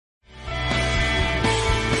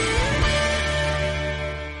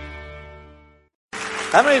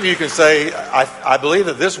How many of you can say, I believe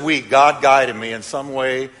that this week God guided me in some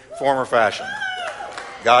way, form, or fashion?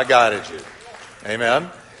 God guided you. Amen.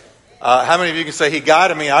 How many of you can say, He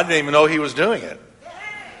guided me, I didn't even know He was doing it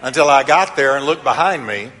until I got there and looked behind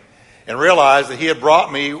me and realized that He had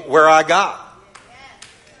brought me where I got.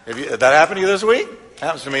 That happened to you this week?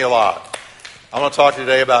 Happens to me a lot. I'm going to talk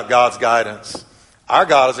today about God's guidance. Our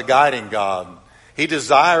God is a guiding God. He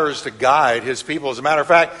desires to guide His people. As a matter of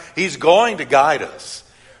fact, He's going to guide us.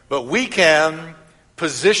 But we can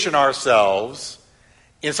position ourselves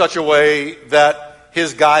in such a way that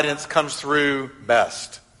His guidance comes through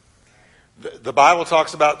best. The Bible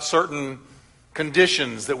talks about certain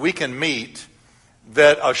conditions that we can meet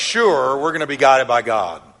that assure we're going to be guided by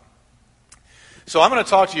God. So I'm going to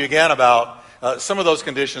talk to you again about some of those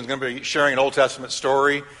conditions. I'm going to be sharing an Old Testament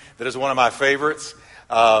story that is one of my favorites.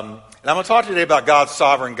 And I'm going to talk today about God's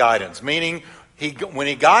sovereign guidance, meaning when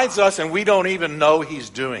He guides us and we don't even know He's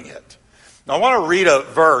doing it. Now I want to read a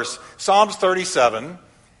verse, Psalms 37,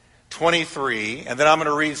 23, and then I'm going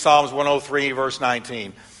to read Psalms 103, verse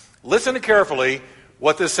 19. Listen carefully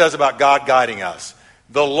what this says about God guiding us.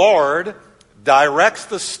 The Lord directs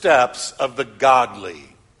the steps of the godly.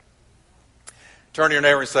 Turn to your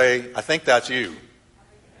neighbor and say, I think that's you.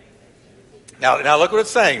 Now look what it's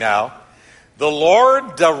saying now. The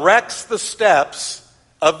Lord directs the steps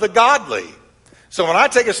of the godly. So when I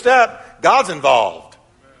take a step, God's involved.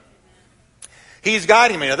 He's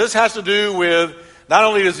guiding me. Now this has to do with, not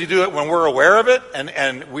only does He do it when we're aware of it,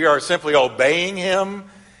 and we are simply obeying Him,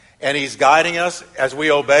 and He's guiding us as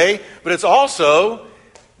we obey, but it's also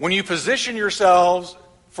when you position yourselves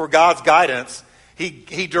for God's guidance,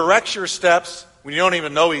 He directs your steps when you don't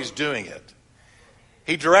even know He's doing it.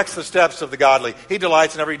 He directs the steps of the godly. He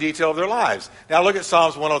delights in every detail of their lives. Now look at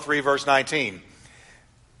Psalms 103, verse 19.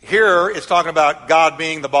 Here it's talking about God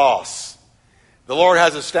being the boss. The Lord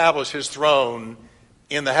has established His throne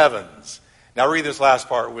in the heavens. Now read this last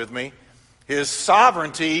part with me. His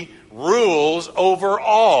sovereignty rules over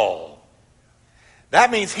all. That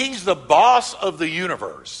means He's the boss of the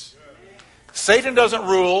universe. Satan doesn't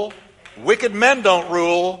rule. Wicked men don't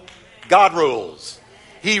rule. God rules.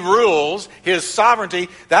 He rules. His sovereignty.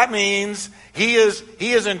 That means He is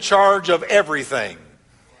in charge of everything.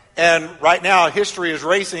 And right now, history is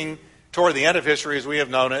racing toward the end of history as we have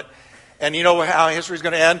known it. And you know how history is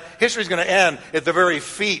going to end? History is going to end at the very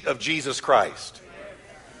feet of Jesus Christ.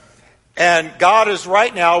 And God is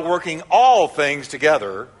right now working all things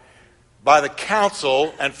together by the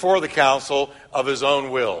counsel and for the counsel of His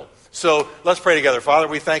own will. So let's pray together. Father,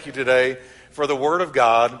 we thank You today for the Word of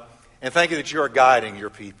God, and thank You that You are guiding Your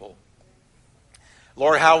people.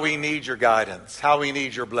 Lord, how we need Your guidance, how we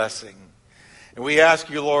need Your blessing. And we ask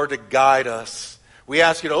You, Lord, to guide us. We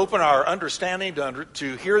ask You to open our understanding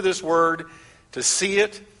to hear this Word, to see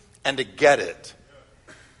it, and to get it.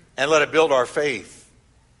 And let it build our faith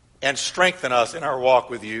and strengthen us in our walk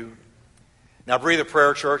with You. Now breathe a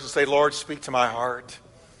prayer, church, and say, Lord, speak to my heart.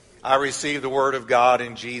 I receive the Word of God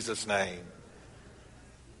in Jesus' name.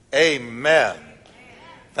 Amen.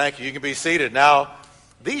 Thank you. You can be seated. Now,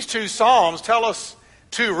 these two Psalms tell us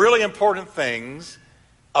two really important things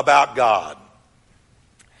about God.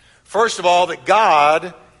 First of all, that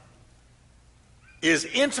God is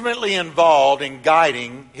intimately involved in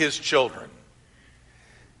guiding His children.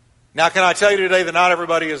 Now, can I tell you today that not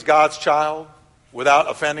everybody is God's child without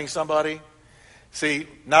offending somebody? See,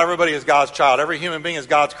 not everybody is God's child. Every human being is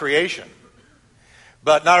God's creation.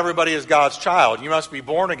 But not everybody is God's child. You must be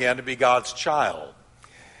born again to be God's child.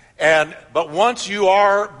 But once you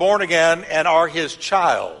are born again and are His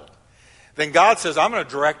child, then God says, I'm going to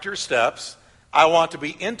direct your steps. I want to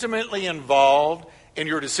be intimately involved in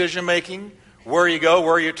your decision making, where you go,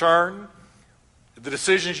 where you turn, the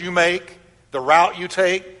decisions you make, the route you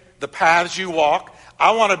take, the paths you walk.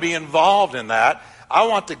 I want to be involved in that. I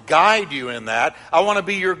want to guide you in that. I want to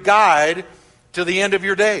be your guide to the end of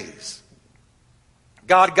your days.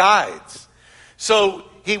 God guides. So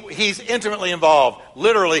He's intimately involved,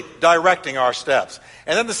 literally directing our steps.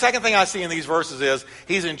 And then the second thing I see in these verses is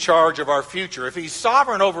He's in charge of our future. If He's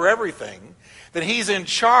sovereign over everything, then He's in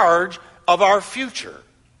charge of our future.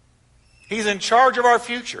 He's in charge of our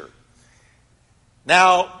future.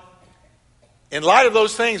 Now, in light of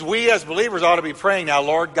those things, we as believers ought to be praying now,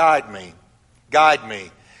 Lord, guide me. Guide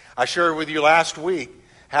me. I shared with you last week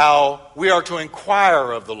how we are to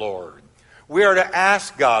inquire of the Lord. We are to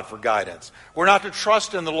ask God for guidance. We're not to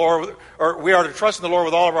trust in the Lord, or we are to trust in the Lord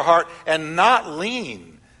with all of our heart and not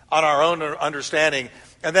lean on our own understanding.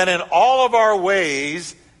 And then in all of our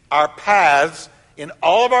ways, our paths, in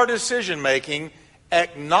all of our decision making,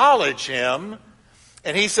 acknowledge Him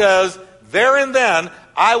And he says, there and then,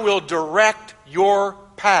 I will direct your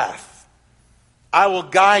path. I will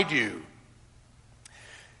guide you.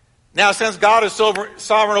 Now, since God is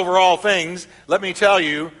sovereign over all things, let me tell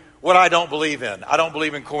you what I don't believe in. I don't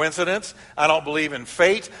believe in coincidence. I don't believe in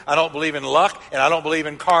fate. I don't believe in luck. And I don't believe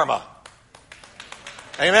in karma.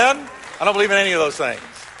 Amen? I don't believe in any of those things.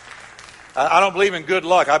 I don't believe in good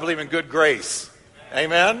luck. I believe in good grace.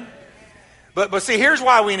 Amen? But see, here's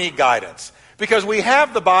why we need guidance. Because we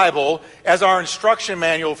have the Bible as our instruction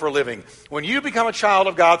manual for living. When you become a child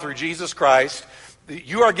of God through Jesus Christ,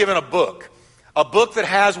 you are given a book that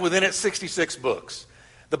has within it 66 books.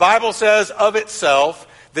 The Bible says of itself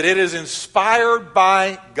that it is inspired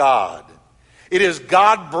by God. It is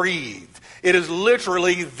God-breathed. It is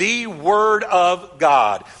literally the Word of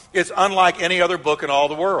God. It's unlike any other book in all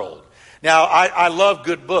the world. Now, I love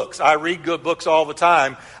good books. I read good books all the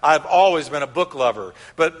time. I've always been a book lover.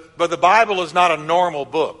 But the Bible is not a normal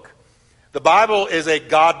book. The Bible is a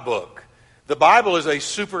God book. The Bible is a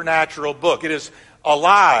supernatural book. It is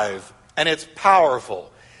alive, and it's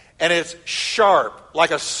powerful, and it's sharp,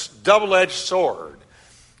 like a double-edged sword.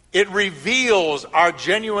 It reveals our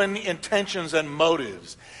genuine intentions and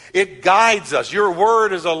motives. It guides us. Your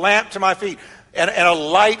word is a lamp to my feet and a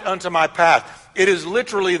light unto my path. It is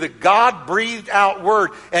literally the God-breathed out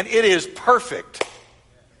word, and it is perfect.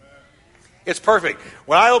 It's perfect.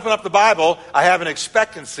 When I open up the Bible, I have an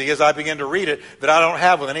expectancy as I begin to read it that I don't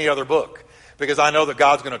have with any other book. Because I know that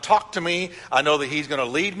God's going to talk to me. I know that He's going to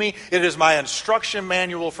lead me. It is my instruction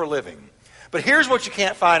manual for living. But here's what you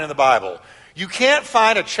can't find in the Bible. You can't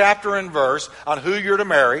find a chapter and verse on who you're to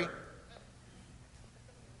marry.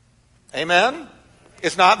 Amen?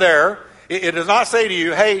 It's not there. It does not say to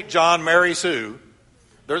you, hey, John, marry Sue.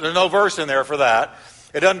 There's no verse in there for that.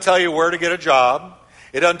 It doesn't tell you where to get a job.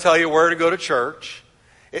 It doesn't tell you where to go to church.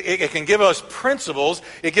 It can give us principles.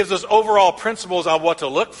 It gives us overall principles on what to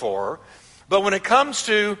look for. But when it comes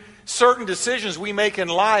to certain decisions we make in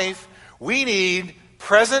life, we need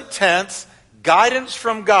present tense guidance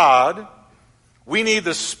from God. We need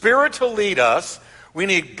the Spirit to lead us. We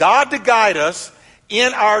need God to guide us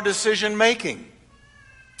in our decision making.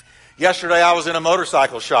 Yesterday I was in a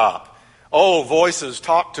motorcycle shop. Oh, voices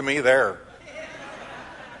talked to me there.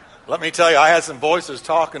 Let me tell you, I had some voices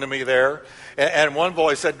talking to me there. And one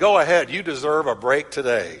voice said, go ahead, you deserve a break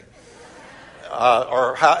today.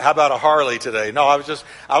 Or how about a Harley today? No, I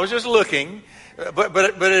was just looking. But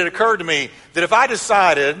it occurred to me that if I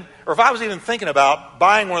decided, or if I was even thinking about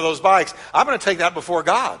buying one of those bikes, I'm going to take that before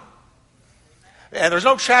God. And there's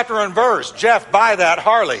no chapter and verse. Jeff, buy that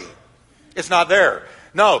Harley. It's not there.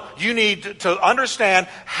 No, you need to understand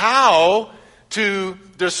how to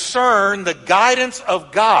discern the guidance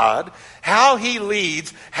of God, how He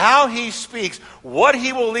leads, how He speaks, what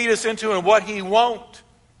He will lead us into and what He won't.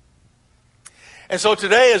 And so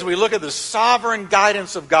today, as we look at the sovereign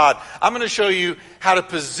guidance of God, I'm going to show you how to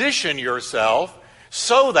position yourself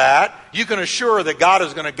so that you can assure that God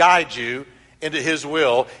is going to guide you into His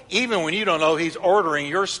will, even when you don't know He's ordering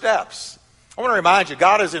your steps. I want to remind you,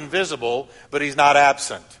 God is invisible, but He's not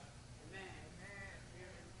absent.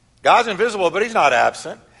 God's invisible, but He's not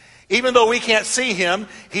absent. Even though we can't see Him,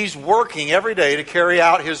 He's working every day to carry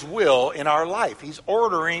out His will in our life. He's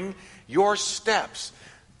ordering your steps.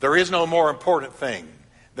 There is no more important thing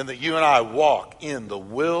than that you and I walk in the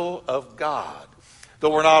will of God.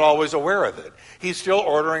 Though we're not always aware of it, He's still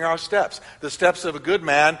ordering our steps. The steps of a good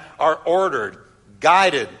man are ordered,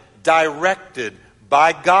 guided, directed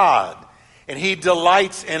by God. And He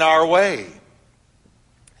delights in our way.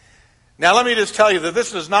 Now let me just tell you that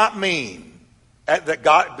this does not mean that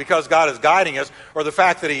God, because God is guiding us, or the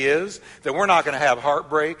fact that He is, that we're not going to have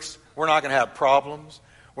heartbreaks, we're not going to have problems,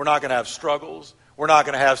 we're not going to have struggles, we're not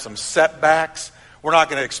going to have some setbacks, we're not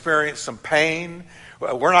going to experience some pain,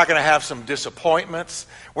 we're not going to have some disappointments,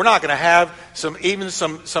 we're not going to have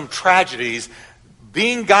some tragedies.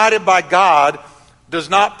 Being guided by God does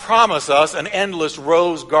not promise us an endless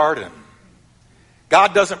rose garden.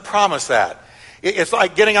 God doesn't promise that. It's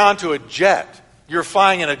like getting onto a jet. You're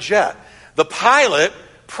flying in a jet. The pilot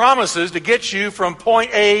promises to get you from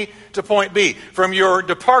point A to point B, from your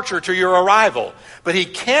departure to your arrival. But he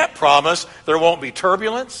can't promise there won't be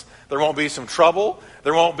turbulence, there won't be some trouble,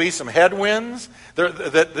 there won't be some headwinds,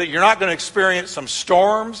 that you're not going to experience some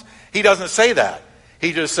storms. He doesn't say that.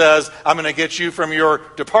 He just says, I'm going to get you from your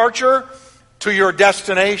departure to your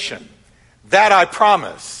destination. That I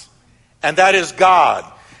promise. And that is God.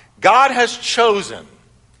 God has chosen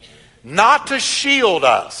not to shield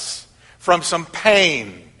us from some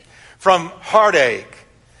pain, from heartache.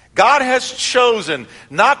 God has chosen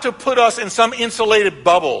not to put us in some insulated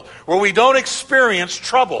bubble where we don't experience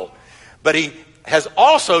trouble. But He has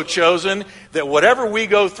also chosen that whatever we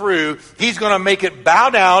go through, He's going to make it bow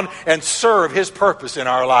down and serve His purpose in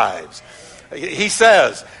our lives. He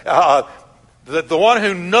says that the one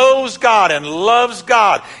who knows God and loves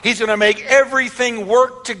God, He's going to make everything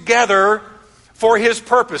work together for His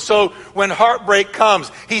purpose. So when heartbreak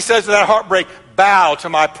comes, He says to that heartbreak, bow to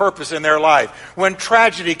my purpose in their life. When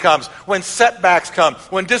tragedy comes, when setbacks come,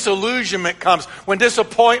 when disillusionment comes, when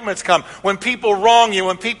disappointments come, when people wrong you,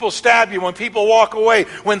 when people stab you, when people walk away,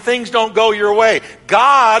 when things don't go your way,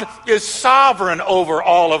 God is sovereign over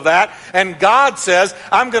all of that. And God says,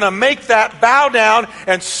 I'm going to make that bow down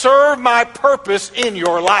and serve my purpose in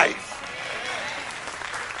your life.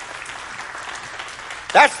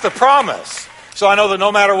 That's the promise. So I know that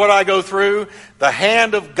no matter what I go through, the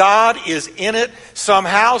hand of God is in it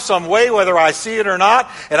somehow, some way, whether I see it or not.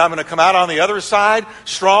 And I'm going to come out on the other side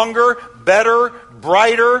stronger, better,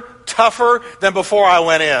 brighter, tougher than before I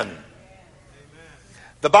went in. Amen.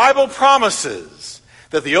 The Bible promises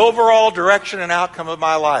that the overall direction and outcome of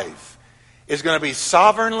my life is going to be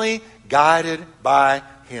sovereignly guided by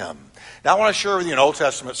Him. Now I want to share with you an Old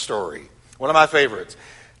Testament story, one of my favorites.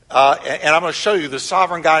 And I'm going to show you the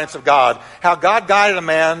sovereign guidance of God, how God guided a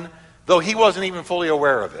man, though he wasn't even fully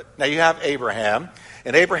aware of it. Now you have Abraham,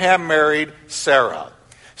 and Abraham married Sarah.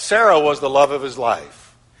 Sarah was the love of his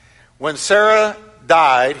life. When Sarah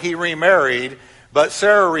died, he remarried, but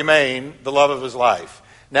Sarah remained the love of his life.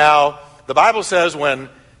 Now, the Bible says when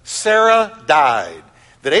Sarah died,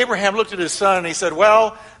 that Abraham looked at his son and he said,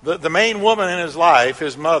 well, the main woman in his life,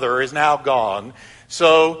 his mother, is now gone,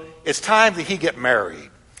 so it's time that he get married.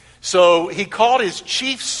 So he called his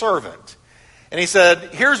chief servant, and he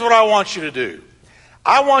said, here's what I want you to do.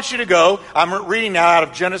 I want you to go, I'm reading now out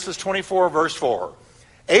of Genesis 24, verse 4.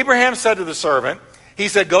 Abraham said to the servant, he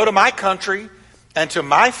said, go to my country and to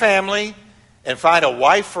my family and find a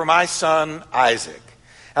wife for my son Isaac.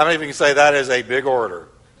 How many of you can say that is a big order?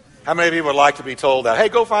 How many of you would like to be told that, hey,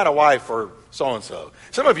 go find a wife for so-and-so?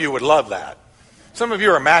 Some of you would love that. Some of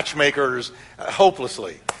you are matchmakers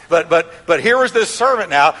hopelessly. But here is this servant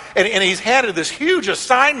now, and he's handed this huge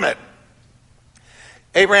assignment.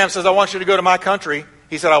 Abraham says, I want you to go to my country.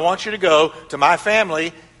 He said, I want you to go to my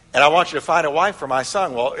family, and I want you to find a wife for my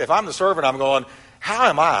son. Well, if I'm the servant, I'm going, how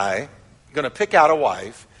am I going to pick out a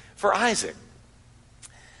wife for Isaac?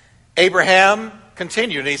 Abraham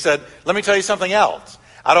continued, and he said, let me tell you something else.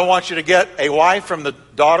 I don't want you to get a wife from the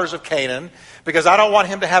daughters of Canaan, because I don't want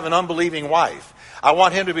him to have an unbelieving wife. I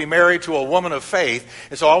want him to be married to a woman of faith.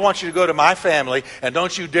 And so I want you to go to my family, and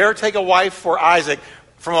don't you dare take a wife for Isaac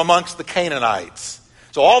from amongst the Canaanites.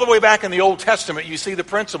 So all the way back in the Old Testament, you see the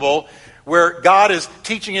principle where God is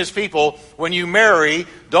teaching His people, when you marry,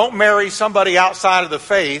 don't marry somebody outside of the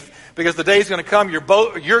faith, because the day's going to come, you're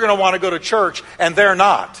going to want to go to church, and they're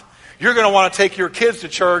not. You're going to want to take your kids to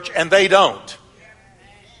church, and they don't.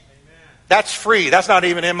 That's free. That's not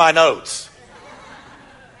even in my notes.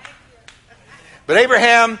 But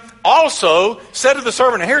Abraham also said to the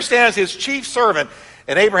servant, and here stands his chief servant,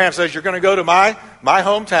 and Abraham says, you're going to go to my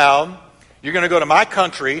hometown, you're going to go to my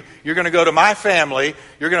country, you're going to go to my family,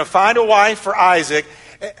 you're going to find a wife for Isaac.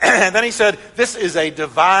 And then he said, this is a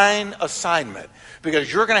divine assignment,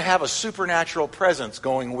 because you're going to have a supernatural presence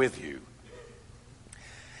going with you.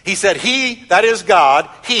 He said, He, that is God,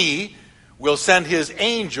 He will send His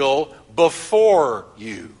angel before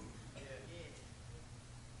you.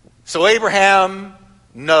 So Abraham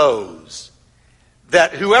knows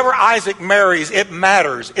that whoever Isaac marries, it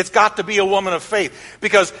matters. It's got to be a woman of faith,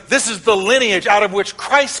 because this is the lineage out of which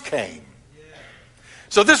Christ came.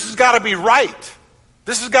 So this has got to be right.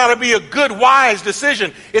 This has got to be a good, wise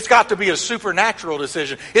decision. It's got to be a supernatural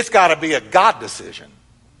decision. It's got to be a God decision.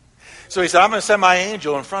 So he said, I'm going to send my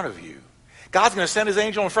angel in front of you. God's going to send His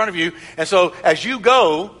angel in front of you. And so as you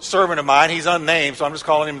go, servant of mine, he's unnamed, so I'm just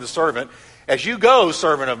calling him the servant. As you go,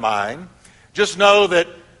 servant of mine, just know that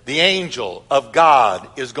the angel of God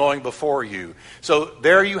is going before you. So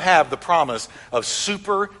there you have the promise of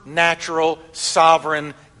supernatural,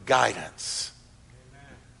 sovereign guidance.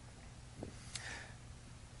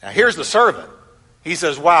 Now here's the servant. He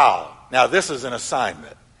says, wow, now this is an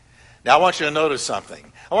assignment. Now I want you to notice something.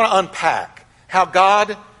 I want to unpack how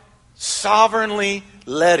God sovereignly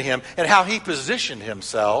led him and how He positioned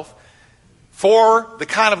Himself for the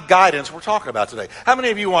kind of guidance we're talking about today. How many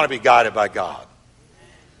of you want to be guided by God?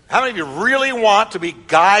 How many of you really want to be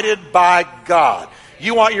guided by God?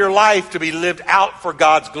 You want your life to be lived out for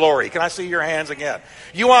God's glory. Can I see your hands again?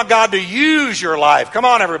 You want God to use your life. Come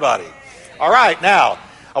on, everybody. All right, now,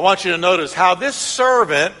 I want you to notice how this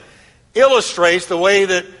servant illustrates the way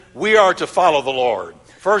that we are to follow the Lord.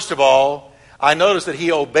 First of all, I noticed that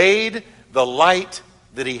he obeyed the light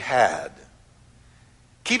that he had.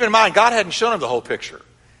 Keep in mind, God hadn't shown him the whole picture.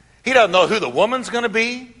 He doesn't know who the woman's going to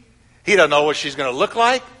be. He doesn't know what she's going to look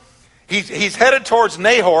like. He's headed towards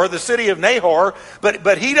Nahor, the city of Nahor,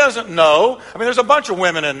 but he doesn't know. I mean, there's a bunch of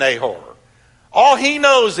women in Nahor. All he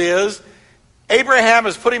knows is Abraham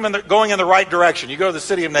has put him going in the right direction. You go to the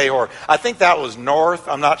city of Nahor. I think that was north.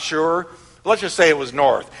 I'm not sure. Let's just say it was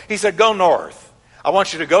north. He said, go north. I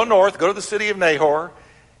want you to go north, go to the city of Nahor,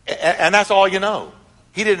 and that's all you know.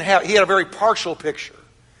 He had a very partial picture.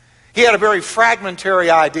 He had a very fragmentary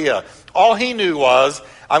idea. All he knew was,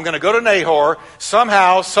 I'm going to go to Nahor.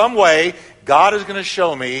 Somehow, some way, God is going to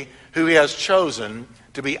show me who he has chosen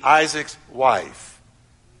to be Isaac's wife.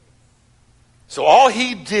 So all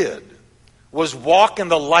he did was walk in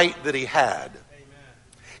the light that he had.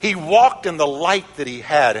 He walked in the light that he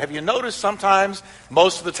had. Have you noticed sometimes,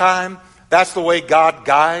 most of the time, that's the way God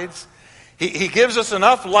guides? He gives us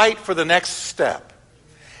enough light for the next step.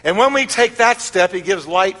 And when we take that step, he gives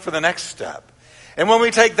light for the next step. And when we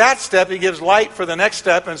take that step, he gives light for the next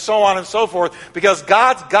step, and so on and so forth. Because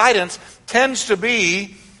God's guidance tends to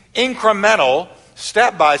be incremental,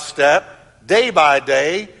 step by step, day by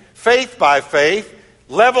day, faith by faith,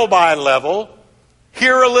 level by level,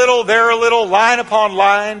 here a little, there a little, line upon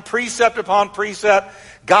line, precept upon precept.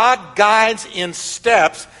 God guides in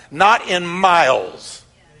steps, not in miles.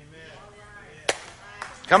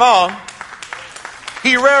 Come on.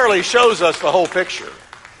 He rarely shows us the whole picture.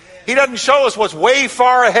 He doesn't show us what's way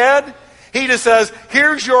far ahead. He just says,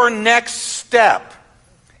 here's your next step,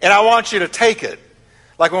 and I want you to take it.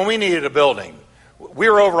 Like when we needed a building. We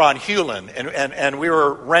were over on Hewlin, and we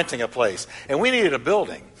were renting a place, and we needed a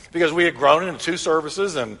building because we had grown into 2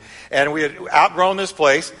 services, and we had outgrown this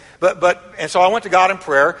place. And so I went to God in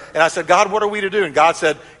prayer, and I said, God, what are we to do? And God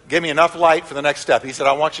said, give me enough light for the next step. He said,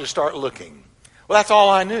 I want you to start looking. Well, that's all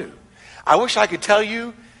I knew. I wish I could tell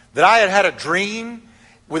you that I had a dream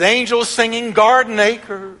with angels singing Garden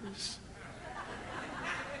Acres.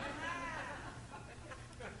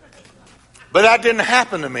 But that didn't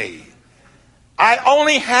happen to me. I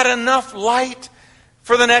only had enough light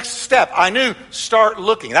for the next step. I knew, start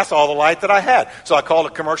looking. That's all the light that I had. So I called a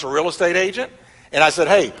commercial real estate agent, and I said,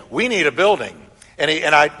 hey, we need a building. And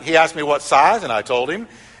he asked me what size, and I told him.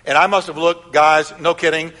 And I must have looked, guys, no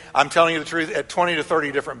kidding, I'm telling you the truth, at 20 to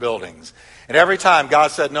 30 different buildings. And every time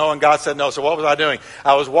God said no and God said no. So what was I doing?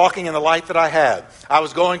 I was walking in the light that I had. I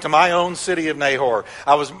was going to my own city of Nahor.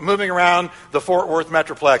 I was moving around the Fort Worth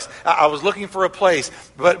Metroplex. I was looking for a place,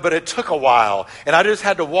 but it took a while. And I just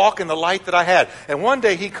had to walk in the light that I had. And one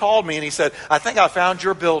day he called me and he said, I think I found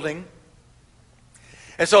your building.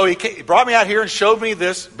 And so he brought me out here and showed me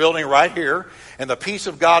this building right here. And the peace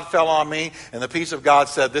of God fell on me, and the peace of God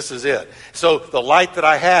said, this is it. So the light that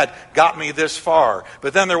I had got me this far.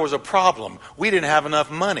 But then there was a problem. We didn't have enough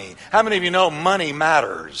money. How many of you know money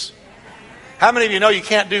matters? How many of you know you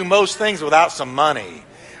can't do most things without some money?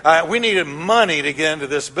 We needed money to get into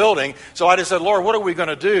this building. So I just said, Lord, what are we going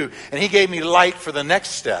to do? And he gave me light for the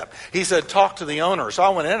next step. He said, talk to the owner. So I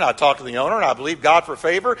went in and I talked to the owner, and I believed God for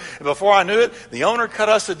favor. And before I knew it, the owner cut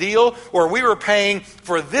us a deal where we were paying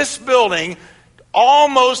for this building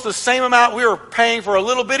almost the same amount we were paying for a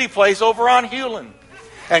little bitty place over on Hewlin.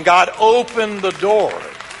 And God opened the door.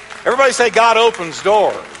 Everybody say, God opens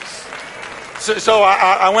doors. So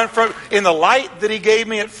I went from in the light that he gave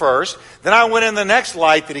me at first. Then I went in the next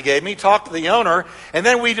light that he gave me, talked to the owner, and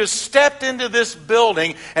then we just stepped into this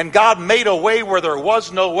building, and God made a way where there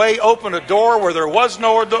was no way, opened a door where there was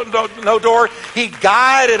no door. He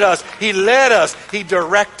guided us. He led us. He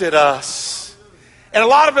directed us. And a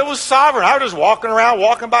lot of it was sovereign. I was just walking around,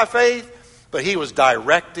 walking by faith, but he was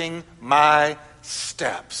directing my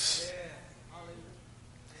steps.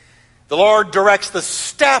 The Lord directs the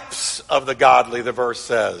steps of the godly, the verse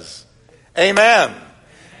says. Amen.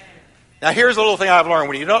 Now here's a little thing I've learned.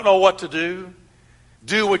 When you don't know what to do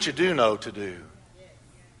what you do know to do.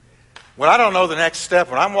 When I don't know the next step,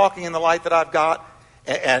 when I'm walking in the light that I've got,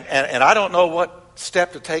 and I don't know what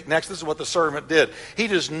step to take next, this is what the servant did. He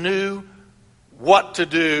just knew what to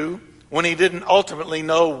do when he didn't ultimately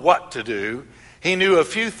know what to do. He knew a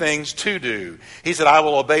few things to do. He said, I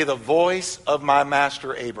will obey the voice of my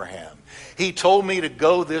master Abraham. He told me to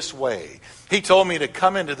go this way. He told me to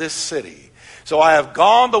come into this city. So I have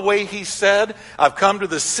gone the way he said. I've come to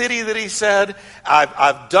the city that he said.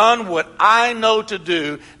 I've done what I know to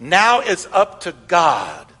do. Now it's up to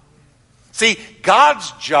God. See,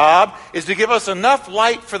 God's job is to give us enough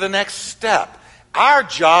light for the next step. Our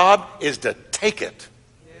job is to take it.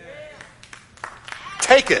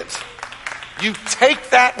 Take it. You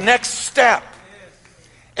take that next step.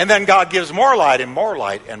 And then God gives more light and more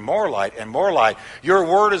light and more light and more light. Your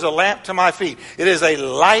word is a lamp to my feet. It is a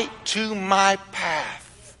light to my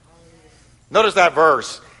path. Notice that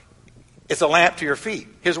verse. It's a lamp to your feet.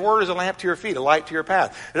 His word is a lamp to your feet, a light to your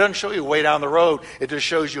path. It doesn't show you way down the road. It just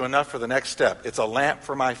shows you enough for the next step. It's a lamp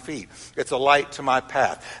for my feet. It's a light to my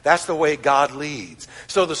path. That's the way God leads.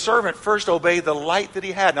 So the servant first obeyed the light that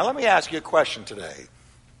he had. Now let me ask you a question today.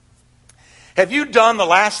 Have you done the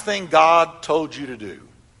last thing God told you to do?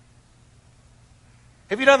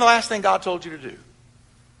 Have you done the last thing God told you to do?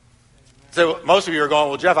 So most of you are going,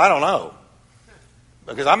 well, Jeff, I don't know.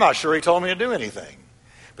 Because I'm not sure he told me to do anything.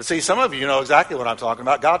 But see, some of you know exactly what I'm talking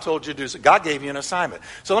about. God told you to do, God gave you an assignment.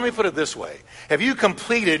 So let me put it this way. Have you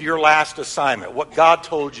completed your last assignment, what God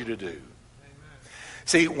told you to do? Amen.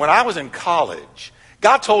 See, when I was in college,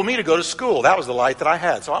 God told me to go to school. That was the light that I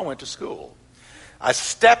had, so I went to school. I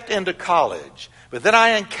stepped into college. But then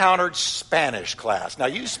I encountered Spanish class. Now,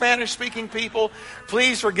 you Spanish-speaking people,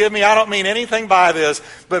 please forgive me. I don't mean anything by this.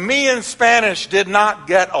 But me and Spanish did not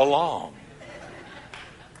get along.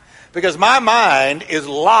 Because my mind is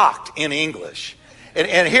locked in English.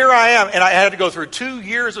 And here I am. And I had to go through 2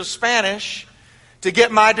 years of Spanish to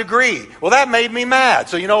get my degree. Well, that made me mad.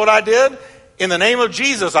 So you know what I did? In the name of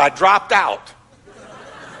Jesus, I dropped out.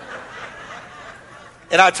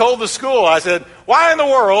 And I told the school, I said, why in the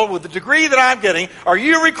world, with the degree that I'm getting, are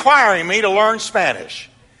you requiring me to learn Spanish?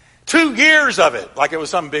 2 years of it, like it was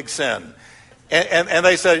some big sin. And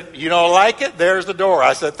they said, you don't like it? There's the door.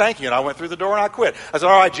 I said, thank you. And I went through the door and I quit. I said,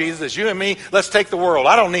 all right, Jesus, it's you and me. Let's take the world.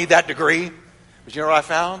 I don't need that degree. But you know what I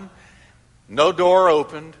found? No door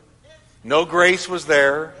opened. No grace was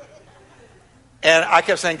there. And I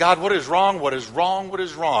kept saying, God, what is wrong? What is wrong? What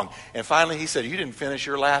is wrong? And finally he said, you didn't finish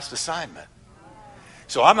your last assignment.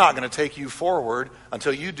 So I'm not going to take you forward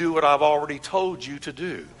until you do what I've already told you to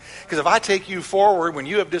do. Because if I take you forward when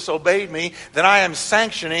you have disobeyed me, then I am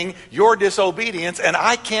sanctioning your disobedience, and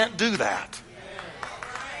I can't do that.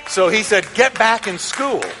 So he said, get back in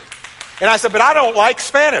school. And I said, but I don't like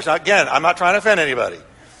Spanish. Now, again, I'm not trying to offend anybody.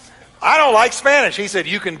 I don't like Spanish. He said,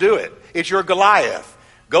 you can do it. It's your Goliath.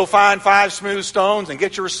 Go find 5 smooth stones and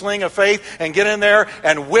get your sling of faith and get in there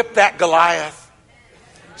and whip that Goliath.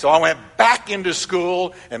 So I went back into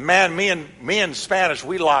school, and man, me and Spanish,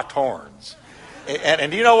 we locked horns.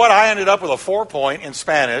 And you know what? I ended up with a 4-point in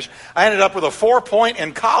Spanish. I ended up with a 4-point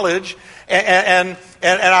in college, and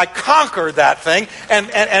I conquered that thing.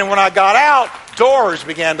 And when I got out, doors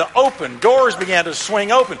began to open. Doors began to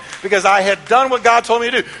swing open because I had done what God told me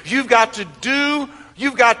to do. You've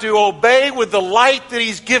got to obey with the light that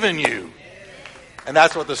He's given you. And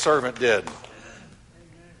that's what the servant did.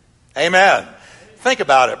 Amen. Think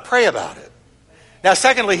about it. Pray about it. Now,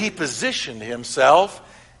 secondly, he positioned himself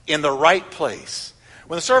in the right place.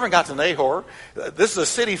 When the servant got to Nahor, this is a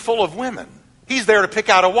city full of women. He's there to pick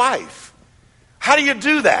out a wife. How do you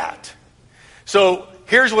do that? So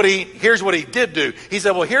here's what he did do. He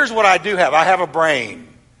said, well, here's what I do have. I have a brain.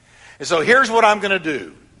 And so here's what I'm going to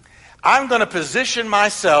do. I'm going to position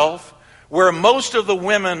myself where most of the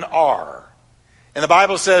women are. And the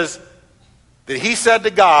Bible says that he said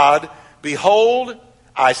to God, behold,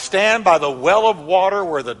 I stand by the well of water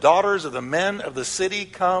where the daughters of the men of the city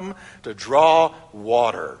come to draw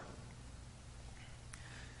water.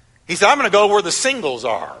 He said, I'm going to go where the singles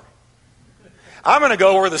are. I'm going to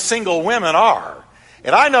go where the single women are.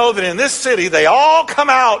 And I know that in this city, they all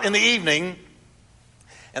come out in the evening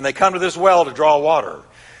and they come to this well to draw water.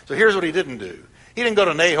 So here's what he didn't do. He didn't go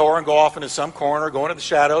to Nahor and go off into some corner, go into the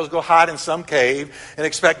shadows, go hide in some cave and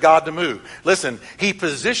expect God to move. Listen, he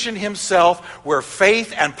positioned himself where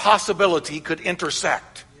faith and possibility could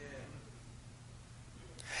intersect.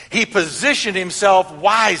 He positioned himself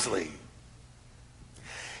wisely.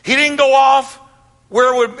 He didn't go off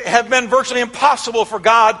where it would have been virtually impossible for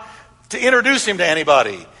God to introduce him to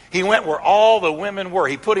anybody. He went where all the women were.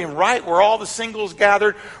 He put him right where all the singles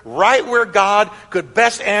gathered, right where God could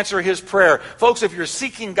best answer his prayer. Folks, if you're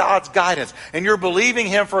seeking God's guidance and you're believing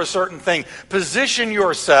him for a certain thing, position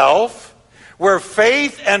yourself where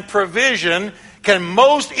faith and provision can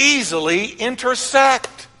most easily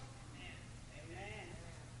intersect.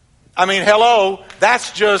 I mean, hello,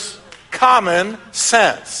 that's just common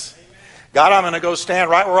sense. God, I'm going to go stand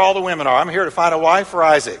right where all the women are. I'm here to find a wife for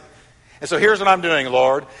Isaac. And so here's what I'm doing,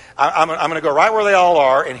 Lord. I'm going to go right where they all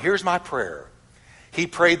are, and here's my prayer. He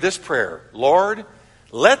prayed this prayer. Lord,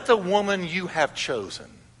 let the woman you have chosen,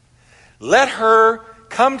 let her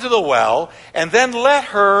come to the well, and then let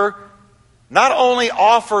her not only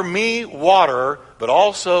offer me water, but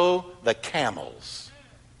also the camels.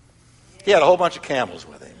 He had a whole bunch of camels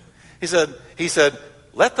with him. He said,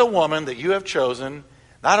 let the woman that you have chosen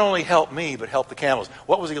not only help me, but help the camels.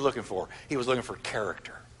 What was he looking for? He was looking for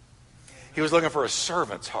character. He was looking for a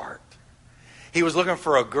servant's heart. He was looking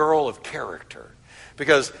for a girl of character.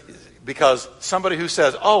 Because somebody who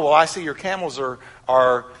says, oh, well, I see your camels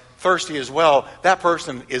are thirsty as well, that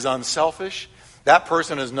person is unselfish. That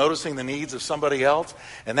person is noticing the needs of somebody else.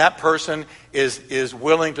 And that person is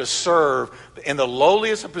willing to serve in the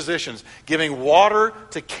lowliest of positions, giving water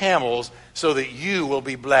to camels so that you will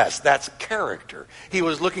be blessed. That's character. He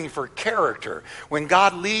was looking for character. When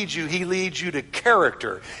God leads you, he leads you to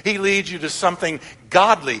character. He leads you to something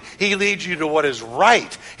godly. He leads you to what is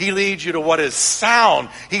right. He leads you to what is sound.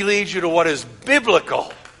 He leads you to what is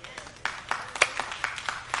biblical.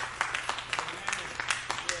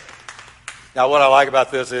 Now, what I like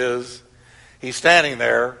about this is he's standing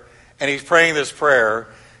there and he's praying this prayer.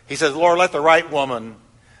 He says, Lord, let the right woman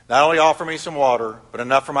not only offer me some water, but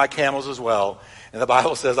enough for my camels as well. And the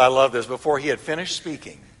Bible says, I love this, before he had finished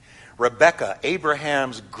speaking, Rebekah,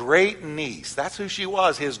 Abraham's great niece, that's who she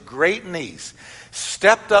was, his great niece,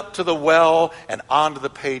 stepped up to the well and onto the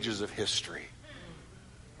pages of history.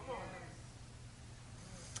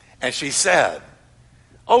 And she said,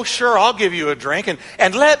 oh, sure, I'll give you a drink,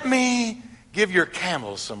 and let me give your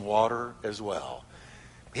camels some water as well.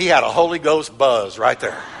 He had a Holy Ghost buzz right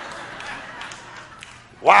there.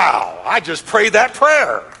 Wow, I just prayed that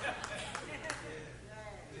prayer.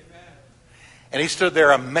 And he stood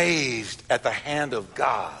there amazed at the hand of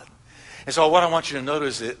God. And so what I want you to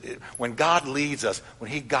notice is when God leads us,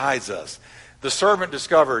 when he guides us, the servant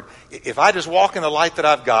discovered, if I just walk in the light that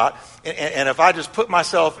I've got, and if I just put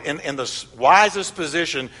myself in the wisest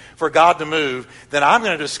position for God to move, then I'm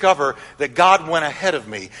going to discover that God went ahead of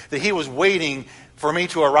me, that he was waiting for me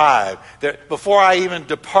to arrive, that before I even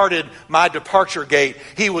departed my departure gate,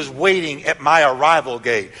 he was waiting at my arrival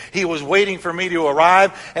gate. He was waiting for me to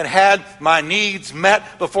arrive and had my needs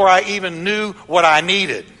met before I even knew what I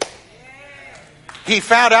needed. He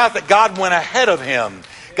found out that God went ahead of him.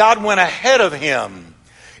 God went ahead of him.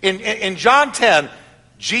 In John 10,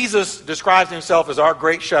 Jesus describes himself as our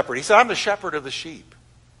great shepherd. He said, I'm the shepherd of the sheep.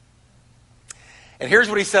 And here's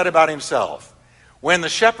what he said about himself. When the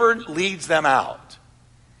shepherd leads them out,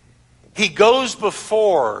 he goes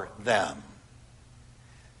before them.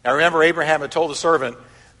 Now remember, Abraham had told the servant,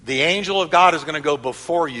 the angel of God is going to go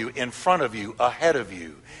before you, in front of you, ahead of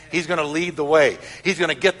you. He's going to lead the way. He's going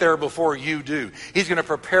to get there before you do. He's going to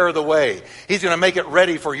prepare the way. He's going to make it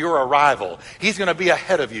ready for your arrival. He's going to be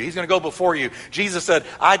ahead of you. He's going to go before you. Jesus said,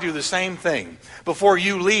 I do the same thing. Before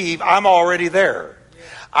you leave, I'm already there.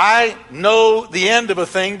 I know the end of a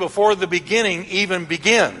thing before the beginning even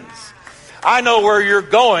begins. I know where you're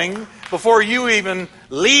going before you even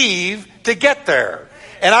leave to get there.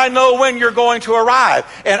 And I know when you're going to arrive.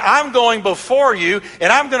 And I'm going before you,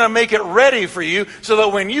 and I'm going to make it ready for you so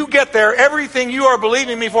that when you get there, everything you are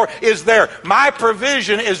believing me for is there. My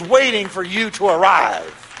provision is waiting for you to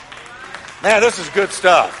arrive. Man, this is good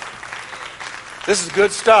stuff. This is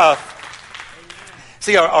good stuff.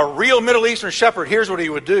 See, a real Middle Eastern shepherd, here's what he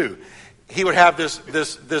would do. He would have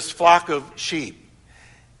this flock of sheep.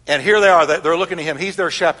 And here they are. They're looking at him. He's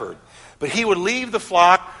their shepherd. But he would leave the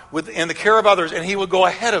flock in the care of others, and he would go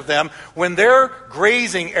ahead of them when their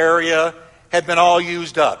grazing area had been all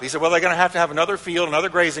used up. He said, well, they're going to have another field, another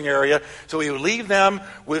grazing area. So he would leave them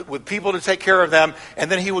with people to take care of them,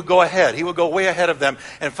 and then he would go ahead. He would go way ahead of them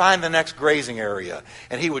and find the next grazing area,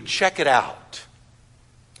 and he would check it out.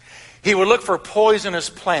 He would look for poisonous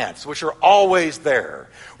plants, which are always there,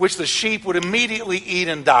 which the sheep would immediately eat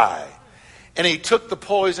and die. And he took the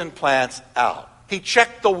poison plants out. He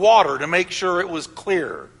checked the water to make sure it was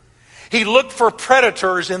clear. He looked for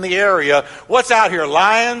predators in the area. What's out here?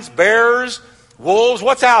 Lions, bears, wolves,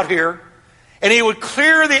 what's out here? And he would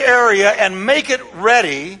clear the area and make it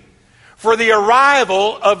ready for the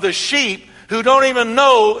arrival of the sheep who don't even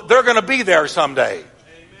know they're going to be there someday.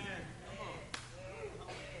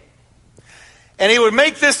 And he would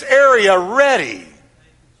make this area ready.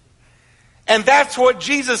 And that's what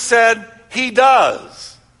Jesus said he does.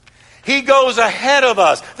 He goes ahead of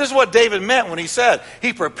us. This is what David meant when he said,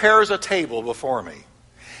 he prepares a table before me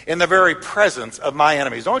in the very presence of my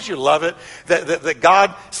enemies. Don't you love it that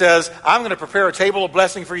God says, I'm going to prepare a table of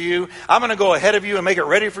blessing for you. I'm going to go ahead of you and make it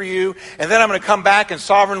ready for you. And then I'm going to come back and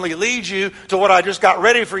sovereignly lead you to what I just got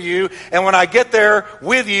ready for you. And when I get there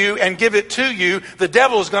with you and give it to you, the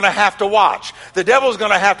devil's going to have to watch. The devil's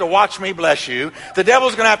going to have to watch me bless you. The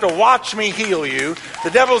devil's going to have to watch me heal you. The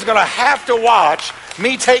devil's going to have to watch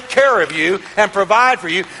me take care of you and provide for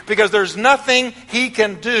you, because there's nothing he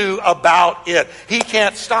can do about it. He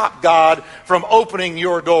can't stop God from opening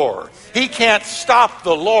your door. He can't stop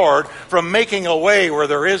the Lord from making a way where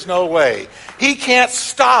there is no way. He can't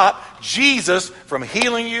stop Jesus from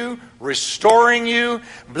healing you, restoring you,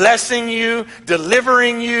 blessing you,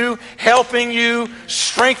 delivering you, helping you,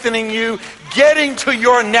 strengthening you, getting to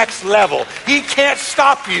your next level. He can't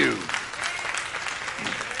stop you.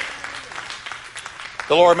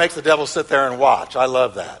 The Lord makes the devil sit there and watch. I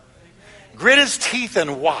love that. Grit his teeth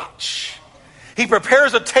and watch. He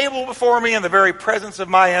prepares a table before me in the very presence of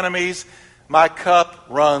my enemies. My cup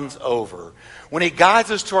runs over. When he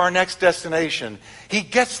guides us to our next destination, he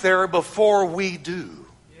gets there before we do.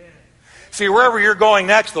 See, wherever you're going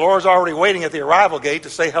next, the Lord's already waiting at the arrival gate to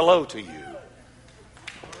say hello to you.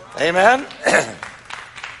 Amen?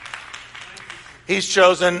 He's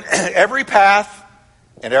chosen every path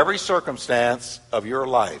and every circumstance of your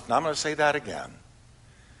life. Now I'm going to say that again.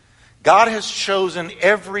 God has chosen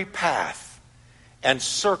every path and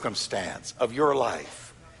circumstance of your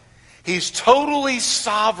life. He's totally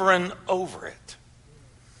sovereign over it.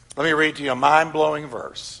 Let me read to you a mind-blowing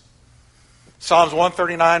verse. Psalms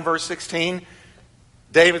 139, verse 16.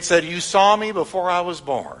 David said, "You saw me before I was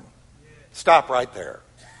born." Stop right there.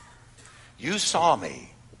 You saw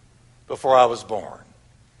me before I was born.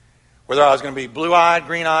 Whether I was going to be blue-eyed,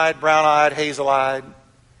 green-eyed, brown-eyed, hazel-eyed,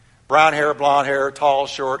 brown hair, blonde hair, tall,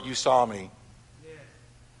 short, you saw me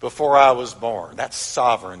before I was born. That's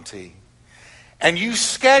sovereignty. And you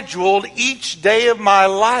scheduled each day of my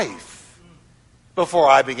life before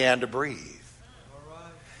I began to breathe.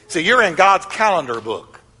 See, you're in God's calendar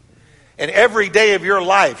book. And every day of your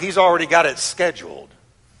life, He's already got it scheduled.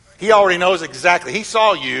 He already knows exactly. He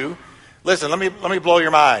saw you. Listen, let me blow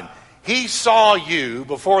your mind. He saw you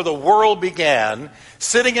before the world began,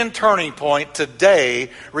 sitting in Turning Point today,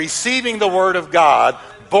 receiving the Word of God,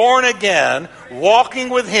 born again, walking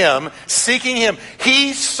with Him, seeking Him.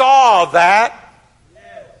 He saw that.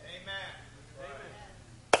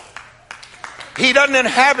 He doesn't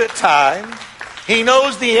inhabit time. He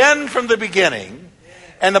knows the end from the beginning.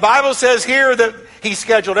 And the Bible says here that He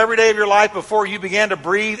scheduled every day of your life before you began to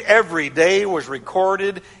breathe. Every day was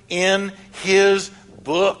recorded in His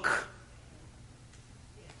book.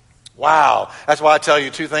 Wow. That's why I tell you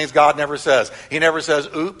two things God never says. He never says,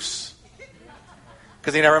 oops,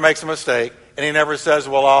 because He never makes a mistake. And He never says,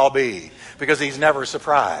 well, I'll be, because He's never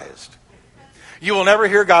surprised. You will never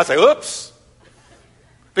hear God say, oops,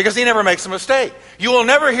 because He never makes a mistake. You will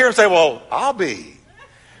never hear Him say, well, I'll be,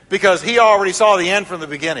 because He already saw the end from the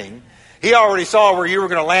beginning. He already saw where you were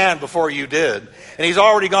going to land before you did. And He's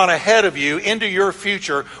already gone ahead of you into your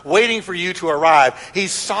future, waiting for you to arrive.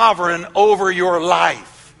 He's sovereign over your life.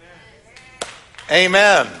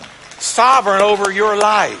 Amen. Sovereign over your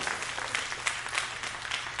life.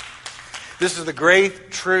 This is the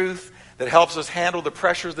great truth that helps us handle the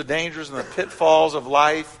pressures, the dangers, and the pitfalls of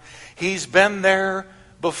life. He's been there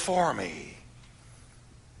before me.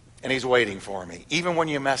 And He's waiting for me, even when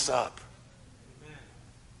you mess up.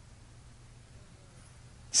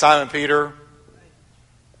 Simon Peter,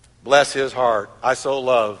 bless his heart. I so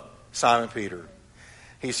love Simon Peter.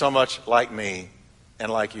 He's so much like me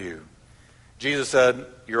and like you. Jesus said,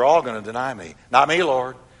 you're all going to deny me. Not me,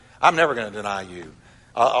 Lord. I'm never going to deny you.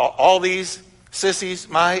 All these sissies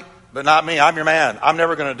might, but not me. I'm your man. I'm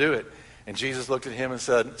never going to do it. And Jesus looked at him and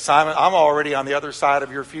said, Simon, I'm already on the other side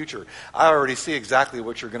of your future. I already see exactly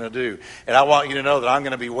what you're going to do. And I want you to know that I'm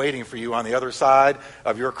going to be waiting for you on the other side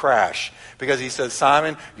of your crash. Because He said,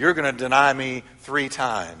 Simon, you're going to deny me 3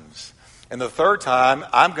 times. And the 3rd time,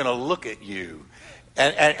 I'm going to look at you.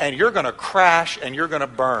 And you're going to crash and you're going to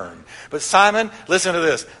burn. But Simon, listen to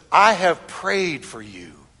this. I have prayed for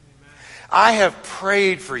you. I have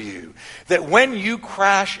prayed for you that when you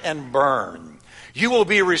crash and burn, you will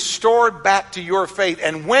be restored back to your faith.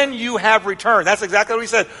 And when you have returned, that's exactly what He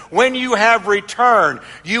said. When you have returned,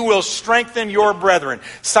 you will strengthen your brethren.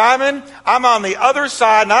 Simon, I'm on the other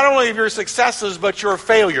side, not only of your successes, but your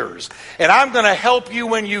failures. And I'm going to help you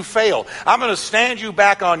when you fail. I'm going to stand you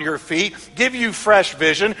back on your feet, give you fresh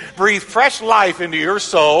vision, breathe fresh life into your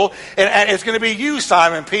soul. And it's going to be you,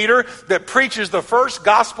 Simon Peter, that preaches the first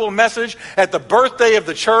gospel message at the birthday of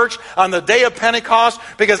the church on the day of Pentecost,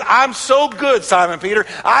 because I'm so good, Simon Peter.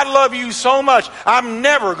 I love you so much. I'm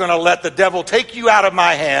never going to let the devil take you out of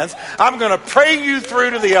my hands. I'm going to pray you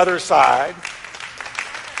through to the other side.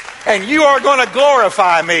 And you are going to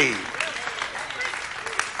glorify me.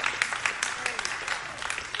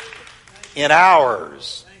 In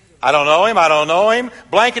hours. I don't know him. I don't know him.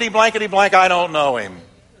 Blankety, blankety, blank. I don't know him.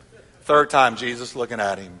 3rd time, Jesus looking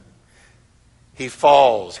at him. He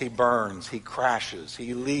falls, he burns, he crashes,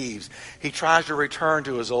 he leaves. He tries to return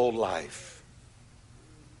to his old life.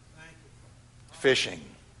 Fishing.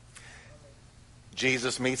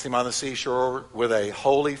 Jesus meets him on the seashore with a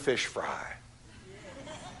holy fish fry.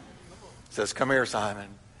 Says, "Come here, Simon."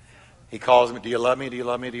 He calls him, "Do you love me? Do you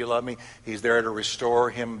love me? Do you love me?" He's there to restore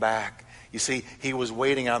him back. You see, he was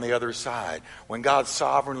waiting on the other side. When God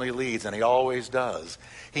sovereignly leads, and he always does,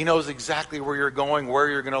 he knows exactly where you're going, where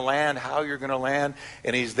you're going to land, how you're going to land,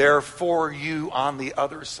 and he's there for you on the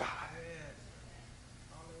other side.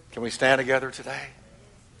 Can we stand together today?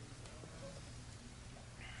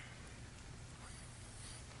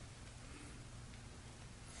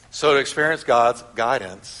 So to experience God's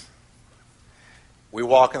guidance, we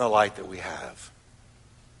walk in the light that we have.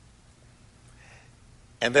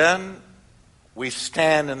 And then we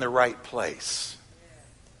stand in the right place.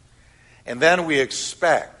 And then we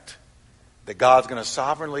expect that God's going to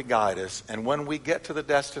sovereignly guide us. And when we get to the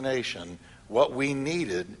destination, what we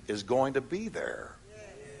needed is going to be there.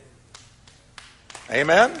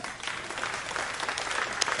 Amen?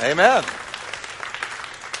 Amen.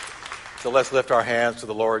 So let's lift our hands to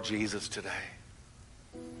the Lord Jesus today,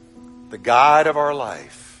 the guide of our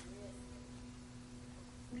life.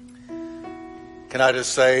 Can I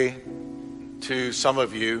just say to some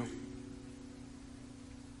of you,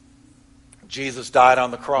 Jesus died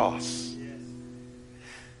on the cross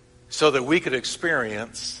so that we could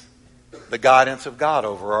experience the guidance of God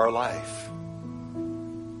over our life.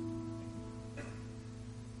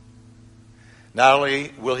 Not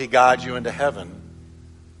only will he guide you into heaven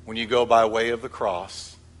when you go by way of the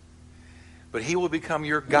cross, but he will become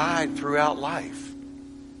your guide throughout life,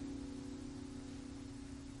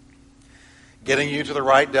 getting you to the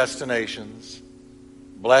right destinations,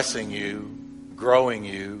 blessing you, growing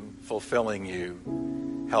you, fulfilling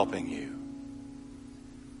you, helping you.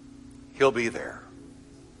 He'll be there.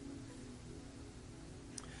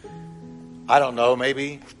 I don't know,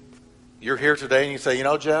 maybe you're here today and you say,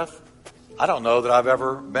 Jeff, I don't know that I've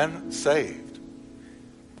ever been saved.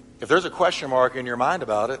 If there's a question mark in your mind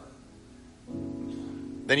about it,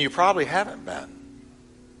 then you probably haven't been.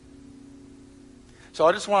 So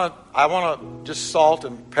I want to just salt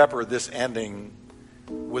and pepper this ending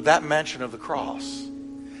with that mention of the cross.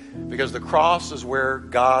 Because the cross is where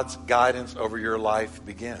God's guidance over your life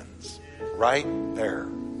begins. Right there.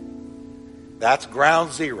 That's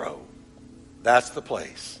ground zero. That's the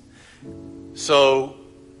place. So,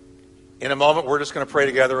 in a moment, we're just going to pray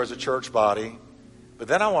together as a church body. But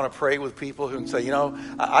then I want to pray with people who can say,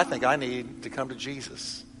 I think I need to come to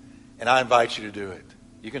Jesus. And I invite you to do it.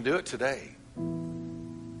 You can do it today.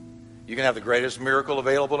 You can have the greatest miracle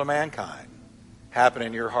available to mankind happen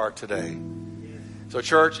in your heart today. So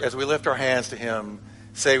church, as we lift our hands to him,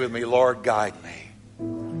 say with me, Lord, guide me.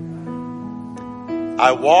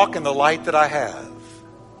 I walk in the light that I have.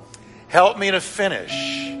 Help me to finish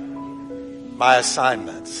my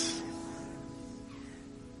assignments.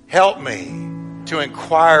 Help me to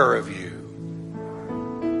inquire of you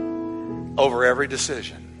over every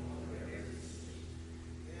decision.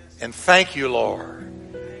 And thank you, Lord.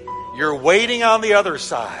 You're waiting on the other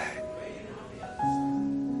side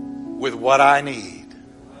with what I need.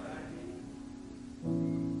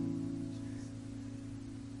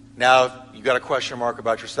 Now, if you've got a question mark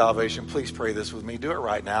about your salvation, please pray this with me. Do it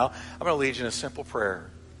right now. I'm going to lead you in a simple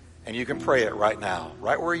prayer. And you can pray it right now,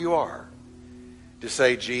 right where you are. Just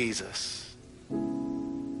say, Jesus,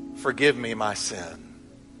 forgive me my sin.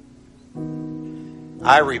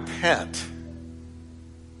 I repent.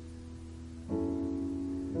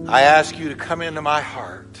 I ask you to come into my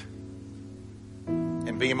heart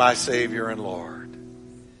and be my Savior and Lord.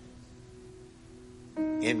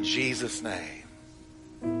 In Jesus' name.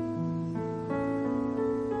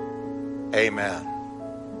 Amen.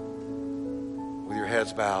 With your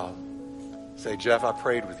heads bowed, say, Jeff, I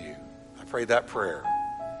prayed with you. I prayed that prayer.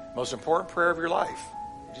 Most important prayer of your life.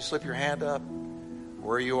 Just slip your hand up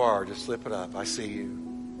where you are. Just slip it up. I see you.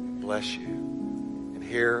 Bless you. And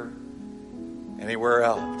here, anywhere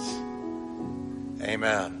else.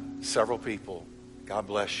 Amen. Several people. God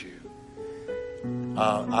bless you.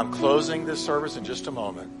 I'm closing this service in just a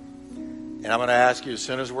moment. And I'm going to ask you, as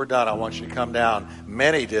soon as we're done, I want you to come down.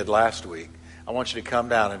 Many did last week. I want you to come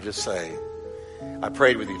down and just say, I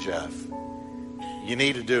prayed with you, Jeff. You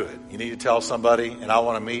need to do it. You need to tell somebody, and I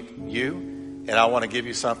want to meet you, and I want to give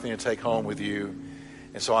you something to take home with you.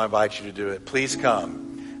 And so I invite you to do it. Please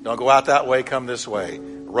come. Don't go out that way. Come this way.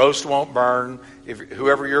 Roast won't burn.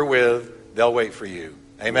 Whoever you're with, they'll wait for you.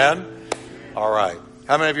 Amen? All right.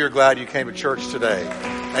 How many of you are glad you came to church today?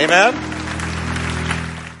 Amen?